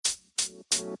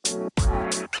And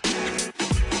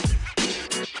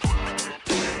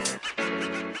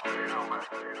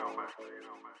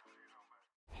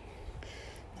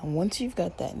once you've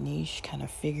got that niche kind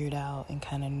of figured out and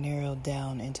kind of narrowed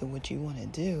down into what you want to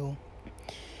do,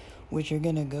 what you're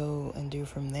going to go and do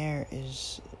from there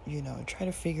is, try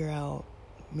to figure out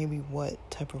maybe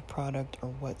what type of product or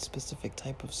what specific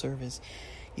type of service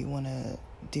you want to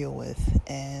deal with.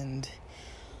 And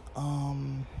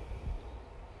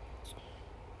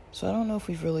so I don't know if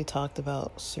we've really talked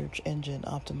about search engine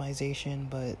optimization,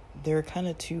 but there are kind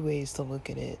of two ways to look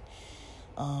at it.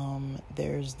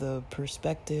 There's the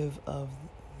perspective of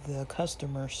the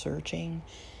customer searching,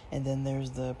 and then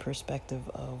there's the perspective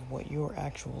of what your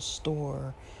actual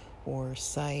store or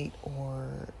site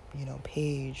or,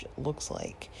 page looks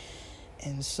like.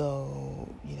 And so,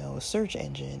 a search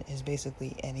engine is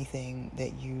basically anything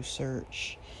that you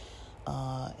search,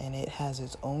 and it has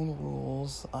its own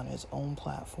rules on its own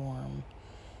platform.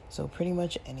 So pretty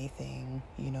much anything,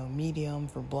 Medium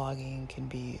for blogging can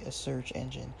be a search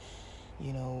engine.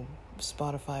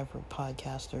 Spotify for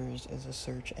podcasters is a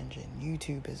search engine.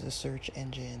 YouTube is a search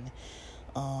engine.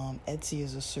 Etsy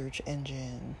is a search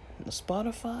engine.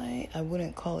 Spotify, I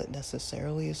wouldn't call it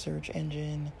necessarily a search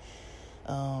engine.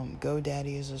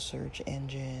 GoDaddy is a search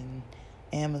engine.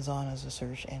 Amazon is a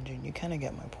search engine. You kind of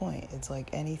get my point. It's like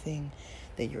anything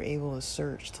that you're able to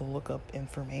search to look up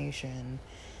information.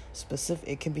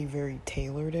 It can be very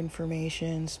tailored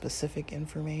information, specific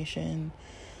information.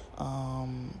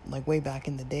 Like way back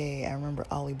in the day, I remember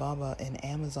Alibaba and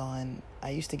Amazon, I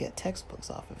used to get textbooks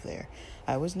off of there.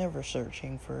 I was never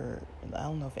searching for, I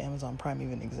don't know if Amazon Prime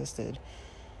even existed.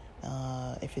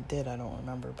 If it did, I don't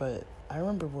remember, but I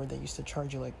remember where they used to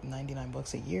charge you like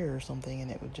 $99 a year or something, and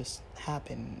it would just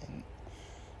happen, and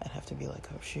I'd have to be like,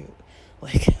 oh shoot,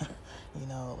 like,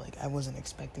 I wasn't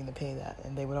expecting to pay that,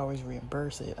 and they would always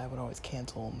reimburse it. I would always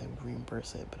cancel, and they would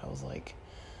reimburse it, but I was like,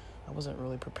 I wasn't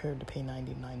really prepared to pay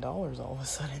 $99 all of a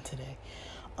sudden today.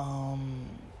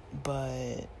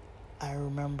 But I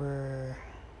remember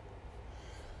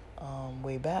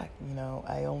way back,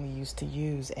 I only used to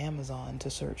use Amazon to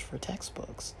search for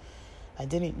textbooks. I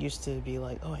didn't used to be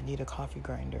like, oh, I need a coffee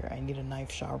grinder, I need a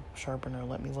knife sharpener,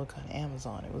 let me look on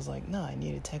Amazon. It was like, no, I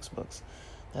needed textbooks.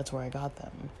 That's where I got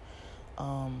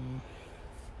them.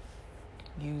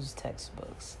 Used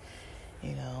textbooks.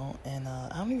 And I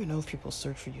don't even know if people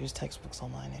search for used textbooks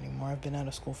online anymore. I've been out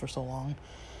of school for so long.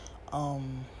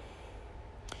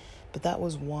 But that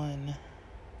was one,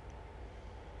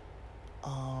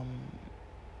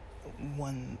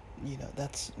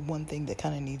 that's one thing that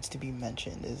kind of needs to be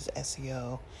mentioned is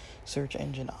SEO, search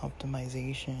engine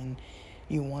optimization.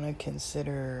 You want to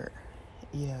consider,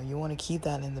 you want to keep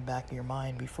that in the back of your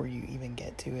mind before you even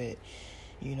get to it.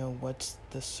 What's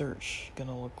the search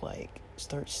gonna look like?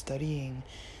 Start studying.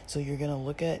 So you're gonna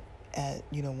look at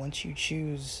once you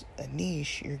choose a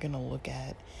niche, you're gonna look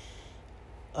at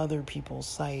other people's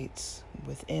sites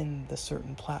within the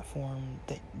certain platform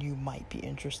that you might be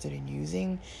interested in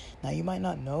using. Now, you might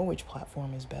not know which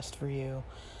platform is best for you.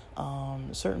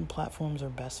 Certain platforms are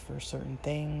best for certain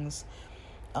things.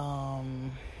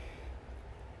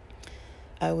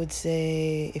 I would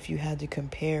say if you had to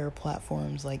compare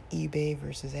platforms like eBay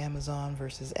versus Amazon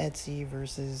versus Etsy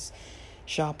versus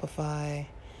Shopify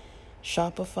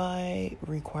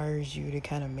requires you to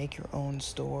kind of make your own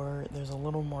store. There's a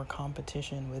little more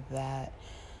competition with that.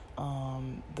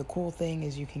 The cool thing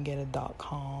is you can get a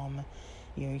 .com,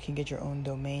 you can get your own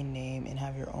domain name and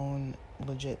have your own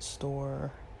legit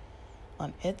store.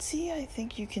 On Etsy, I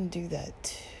think you can do that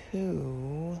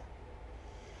too.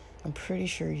 I'm pretty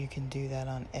sure you can do that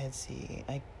on Etsy.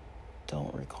 I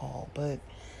don't recall, but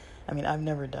I've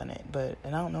never done it,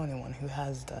 and I don't know anyone who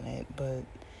has done it, but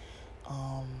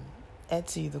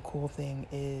Etsy, the cool thing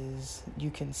is you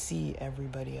can see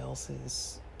everybody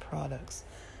else's products.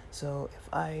 So if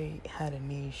I had a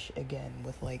niche again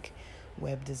with like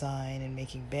web design and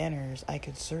making banners, I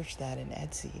could search that in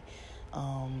Etsy.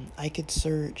 I could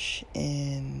search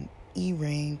in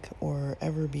eRank or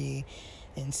Everbee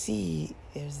and see,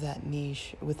 is that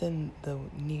niche within the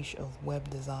niche of web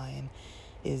design,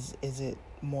 is it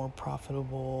more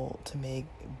profitable to make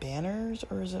banners,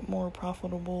 or is it more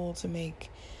profitable to make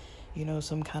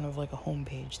some kind of like a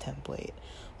homepage template?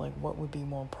 Like, what would be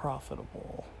more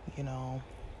profitable?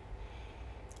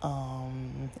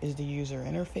 Is the user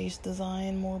interface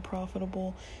design more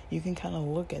profitable? You can kind of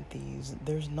look at these.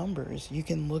 There's numbers. You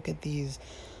can look at these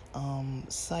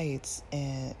sites,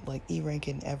 and like eRank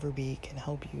and Everbee can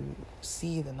help you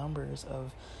see the numbers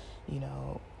of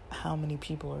how many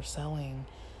people are selling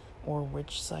or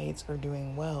which sites are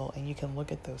doing well, and you can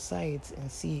look at those sites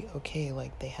and see, okay,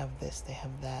 like they have this, they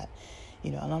have that,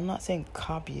 and I'm not saying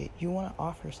copy it. You want to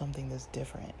offer something that's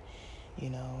different.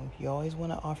 You always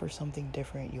want to offer something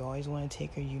different. You always want to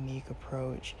take a unique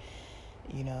approach.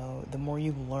 The more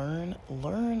you learn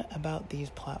about these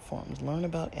platforms, learn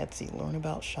about Etsy, learn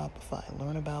about Shopify,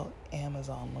 learn about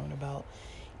Amazon, learn about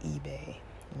eBay,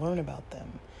 learn about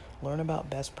them, learn about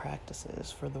best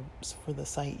practices for the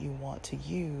site you want to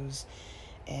use.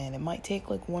 And it might take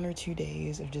like 1 or 2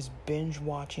 days of just binge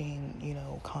watching,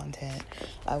 content.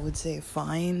 I would say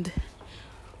find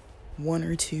 1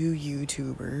 or 2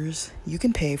 YouTubers. You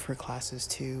can pay for classes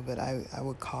too, but I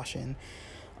would caution,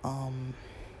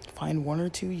 find 1 or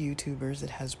 2 YouTubers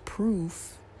that has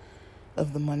proof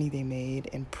of the money they made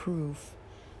and proof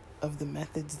of the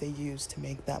methods they used to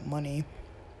make that money,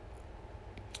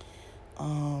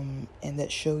 and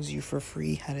that shows you for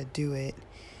free how to do it.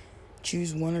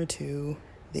 Choose 1 or 2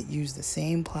 that use the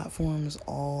same platforms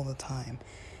all the time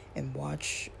and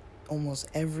watch almost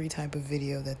every type of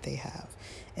video that they have.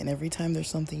 And every time there's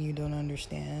something you don't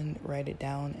understand, write it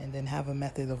down and then have a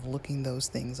method of looking those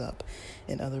things up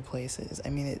in other places. I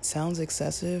mean, it sounds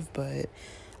excessive, but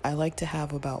I like to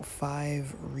have about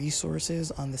 5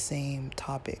 resources on the same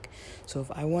topic. So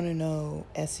if I want to know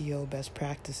SEO best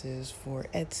practices for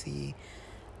Etsy,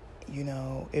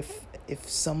 if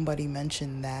somebody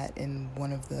mentioned that in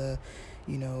one of the,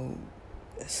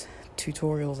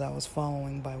 tutorials I was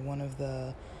following by one of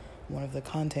the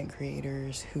content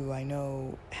creators who I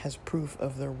know has proof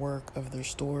of their work, of their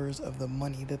stores, of the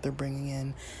money that they're bringing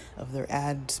in, of their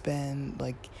ad spend,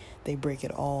 like they break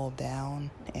it all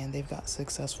down, and they've got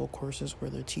successful courses where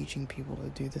they're teaching people to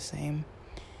do the same.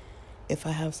 If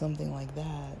I have something like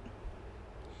that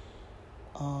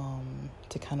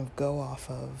to kind of go off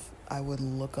of, I would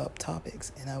look up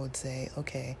topics and I would say,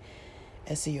 okay,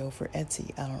 SEO for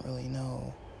Etsy, I don't really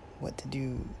know what to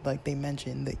do. Like they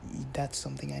mentioned that's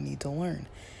something I need to learn.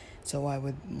 So I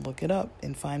would look it up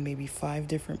and find maybe 5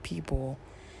 different people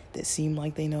that seem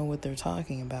like they know what they're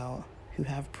talking about, who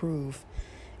have proof,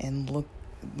 and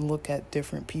look at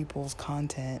different people's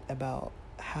content about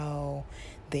how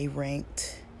they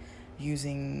ranked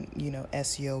using,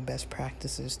 SEO best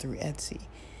practices through Etsy.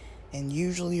 And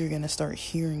usually you're going to start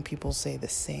hearing people say the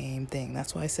same thing.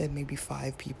 That's why I said maybe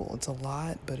 5 people. It's a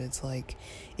lot, but it's like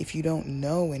if you don't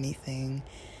know anything,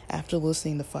 after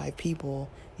listening to 5 people,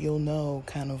 you'll know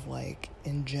kind of like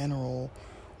in general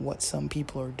what some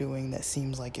people are doing that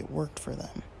seems like it worked for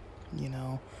them.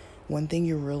 One thing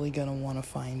you're really going to want to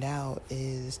find out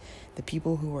is the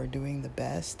people who are doing the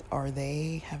best, are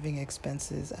they having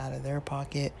expenses out of their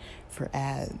pocket for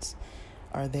ads?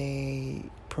 Are they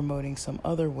promoting some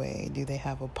other way? Do they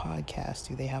have a podcast?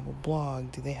 Do they have a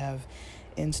blog? Do they have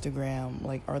Instagram?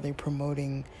 Like, are they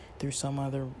promoting through some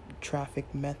other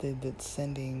traffic method that's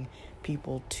sending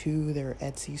people to their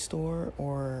Etsy store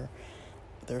or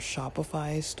their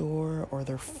Shopify store or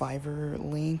their Fiverr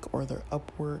link or their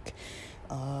Upwork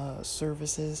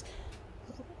services?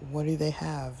 What do they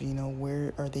have?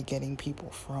 Where are they getting people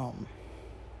from?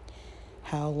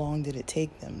 How long did it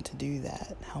take them to do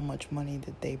that? How much money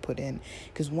did they put in?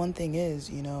 Because one thing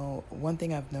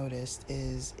I've noticed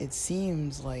is it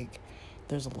seems like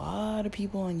there's a lot of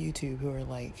people on YouTube who are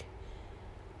like,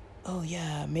 oh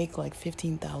yeah, make like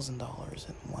 $15,000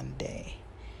 in one day.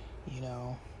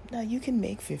 Now you can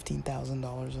make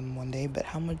 $15,000 in one day, but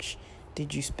how much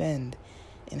did you spend?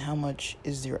 And how much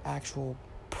is your actual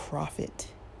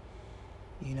profit?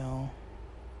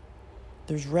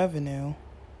 There's revenue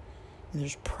and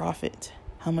there's profit.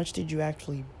 How much did you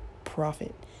actually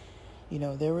profit?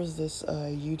 There was this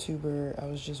YouTuber, I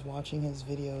was just watching his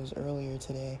videos earlier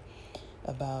today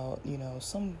about,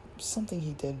 something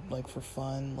he did like for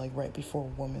fun, like right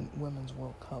before Women's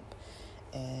World Cup.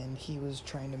 And he was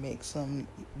trying to make some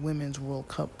Women's World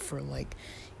Cup for like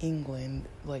England,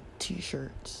 like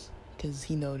t-shirts, because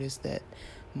he noticed that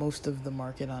most of the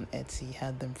market on Etsy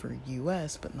had them for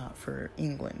US but not for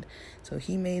England. So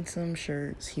he made some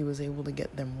shirts. He was able to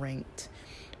get them ranked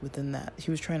within that. He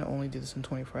was trying to only do this in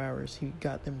 24 hours. He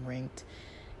got them ranked,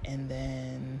 and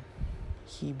then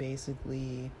he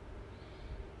basically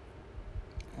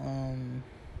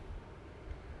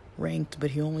ranked,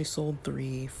 but he only sold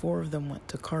 3. 4 of them went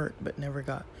to cart but never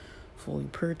got fully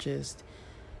purchased.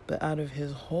 But out of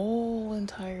his whole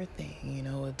entire thing,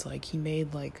 it's like he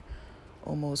made like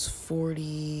almost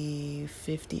 50,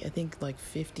 I think like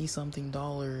 50 something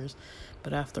dollars.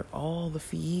 But after all the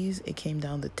fees, it came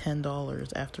down to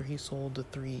 $10 after he sold the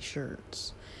 3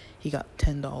 shirts. He got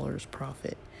 $10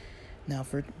 profit. Now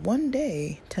for one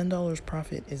day, $10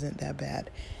 profit isn't that bad.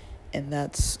 And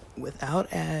that's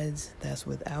without ads, that's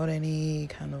without any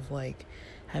kind of like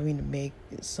having to make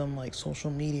some like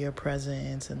social media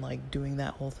presence and like doing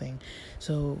that whole thing.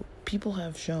 So people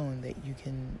have shown that you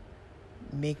can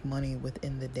make money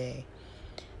within the day.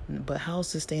 But how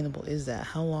sustainable is that?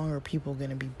 How long are people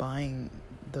going to be buying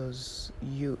those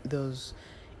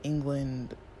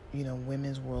England,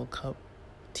 Women's World Cup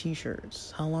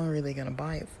t-shirts? How long are they going to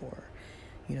buy it for?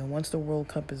 Once the World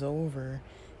Cup is over,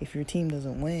 if your team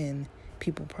doesn't win,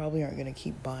 people probably aren't going to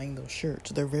keep buying those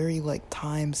shirts. They're very like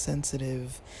time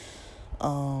sensitive.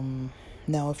 Now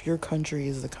if your country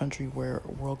is the country where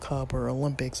World Cup or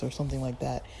Olympics or something like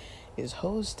that is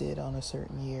hosted on a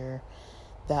certain year,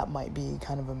 that might be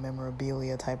kind of a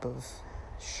memorabilia type of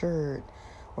shirt,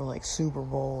 or like Super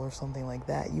Bowl or something like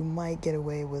that. You might get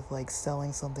away with like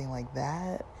selling something like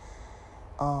that.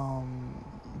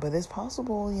 But it's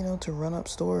possible, to run up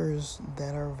stores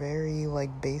that are very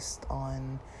like based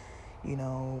on,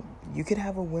 you could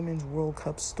have a Women's World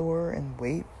Cup store and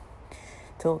wait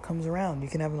till it comes around. You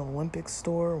can have an Olympics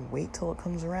store, wait till it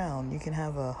comes around. You can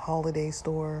have a holiday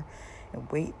store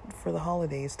and wait for the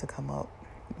holidays to come up,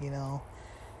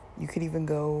 You could even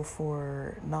go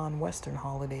for non-Western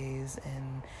holidays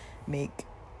and make,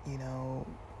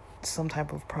 some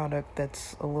type of product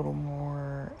that's a little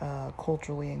more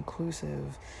culturally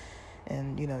inclusive.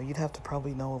 And, you'd have to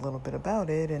probably know a little bit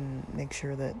about it and make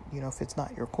sure that, if it's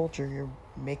not your culture, you're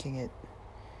making it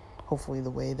hopefully the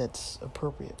way that's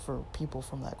appropriate for people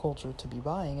from that culture to be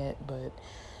buying it. But,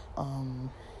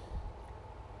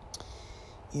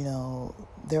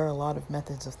 there are a lot of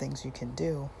methods of things you can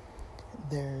do.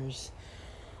 There's,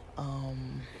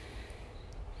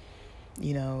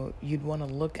 you'd want to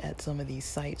look at some of these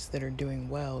sites that are doing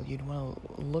well. You'd want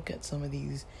to look at some of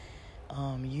these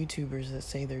YouTubers that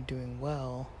say they're doing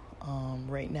well.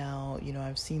 Right now,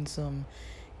 I've seen some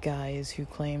guys who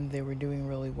claimed they were doing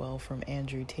really well from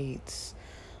Andrew Tate's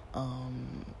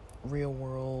Real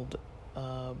World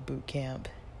boot camp.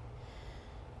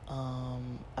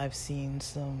 I've seen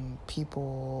some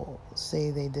people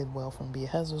say they did well from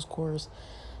Biehezo's course.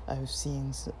 I've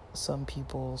seen some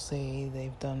people say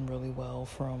they've done really well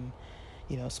from,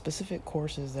 specific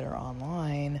courses that are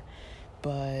online.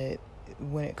 But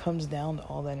when it comes down to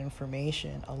all that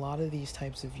information, a lot of these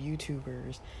types of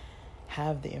YouTubers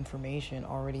have the information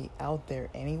already out there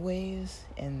anyways,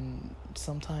 and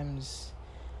sometimes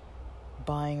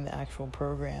buying the actual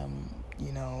program,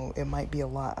 it might be a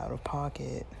lot out of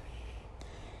pocket.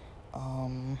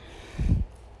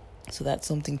 So that's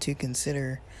something to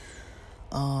consider.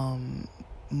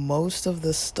 Most of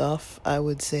the stuff, I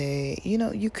would say,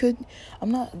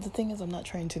 the thing is, I'm not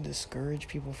trying to discourage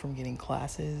people from getting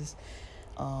classes,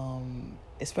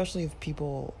 especially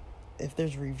if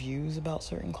there's reviews about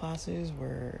certain classes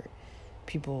where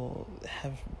people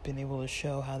have been able to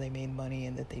show how they made money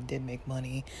and that they did make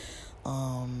money,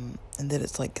 and that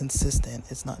it's like consistent.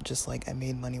 It's not just like I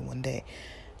made money one day.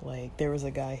 Like, there was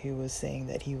a guy who was saying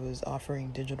that he was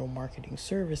offering digital marketing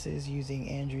services using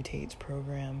Andrew Tate's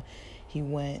program. He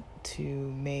went to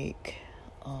make,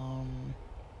 I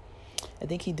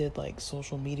think he did like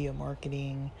social media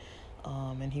marketing,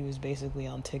 and he was basically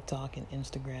on TikTok and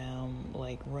Instagram,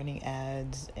 like running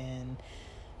ads, and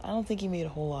I don't think he made a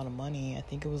whole lot of money. I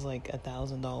think it was like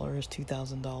 $1,000,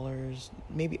 $2,000,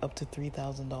 maybe up to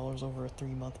 $3,000 over a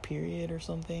 3-month period or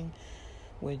something.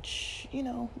 Which,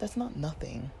 that's not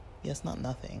nothing. Yeah, it's not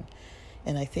nothing.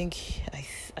 And I think,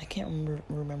 I can't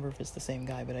remember if it's the same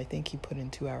guy, but I think he put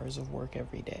in 2 hours of work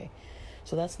every day.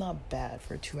 So that's not bad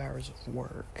for 2 hours of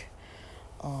work.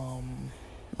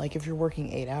 Like if you're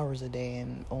working 8 hours a day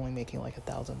and only making like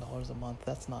 $1,000 a month,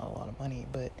 that's not a lot of money.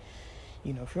 But,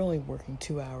 if you're only working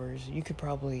 2 hours, you could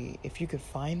probably, if you could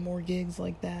find more gigs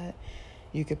like that,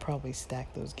 you could probably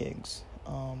stack those gigs.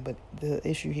 But the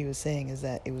issue he was saying is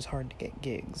that it was hard to get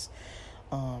gigs.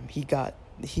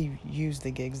 He used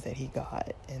the gigs that he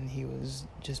got, and he was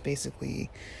just basically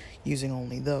using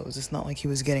only those. It's not like he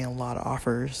was getting a lot of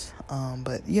offers.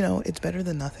 But it's better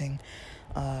than nothing.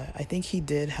 I think he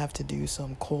did have to do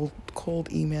some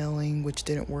cold emailing, which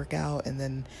didn't work out, and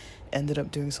then ended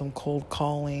up doing some cold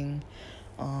calling.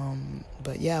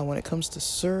 But yeah, when it comes to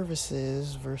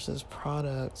services versus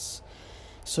products,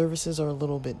 services are a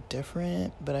little bit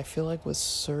different, but I feel like with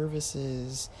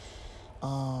services,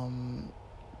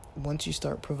 once you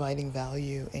start providing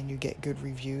value and you get good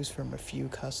reviews from a few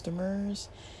customers,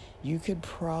 you could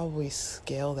probably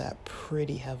scale that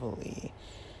pretty heavily.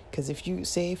 Because if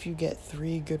you get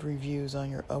 3 good reviews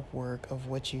on your Upwork of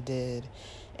what you did,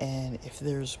 and if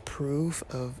there's proof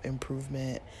of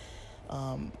improvement,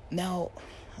 now,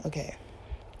 okay,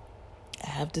 I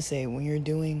have to say, when you're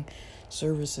doing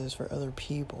services for other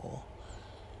people,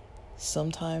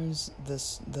 sometimes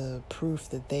the proof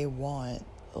that they want,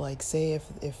 like say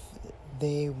if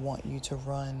they want you to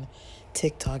run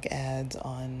TikTok ads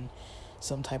on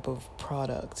some type of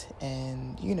product,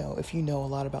 and if you know a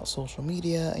lot about social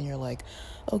media and you're like,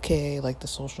 okay, like the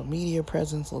social media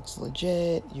presence looks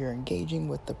legit, you're engaging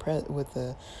with the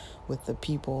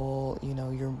people,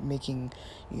 you're making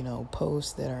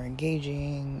posts that are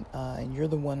engaging, and you're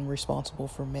the one responsible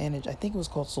for I think it was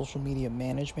called social media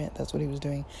management, that's what he was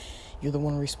doing. You're the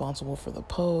one responsible for the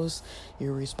posts,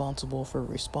 you're responsible for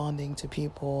responding to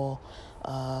people,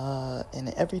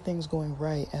 and everything's going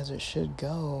right as it should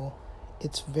go.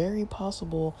 It's very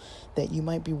possible that you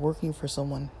might be working for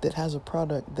someone that has a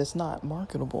product that's not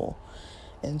marketable.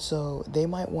 And so they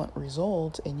might want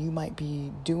results, and you might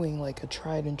be doing like a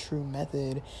tried and true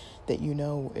method that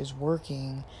is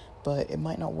working, but it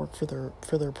might not work for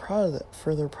their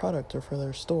product or for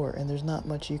their store, and there's not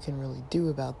much you can really do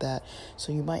about that.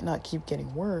 So you might not keep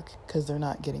getting work because they're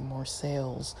not getting more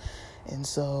sales. And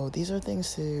so these are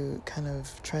things to kind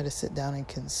of try to sit down and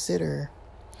consider,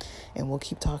 and we'll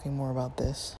keep talking more about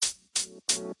this.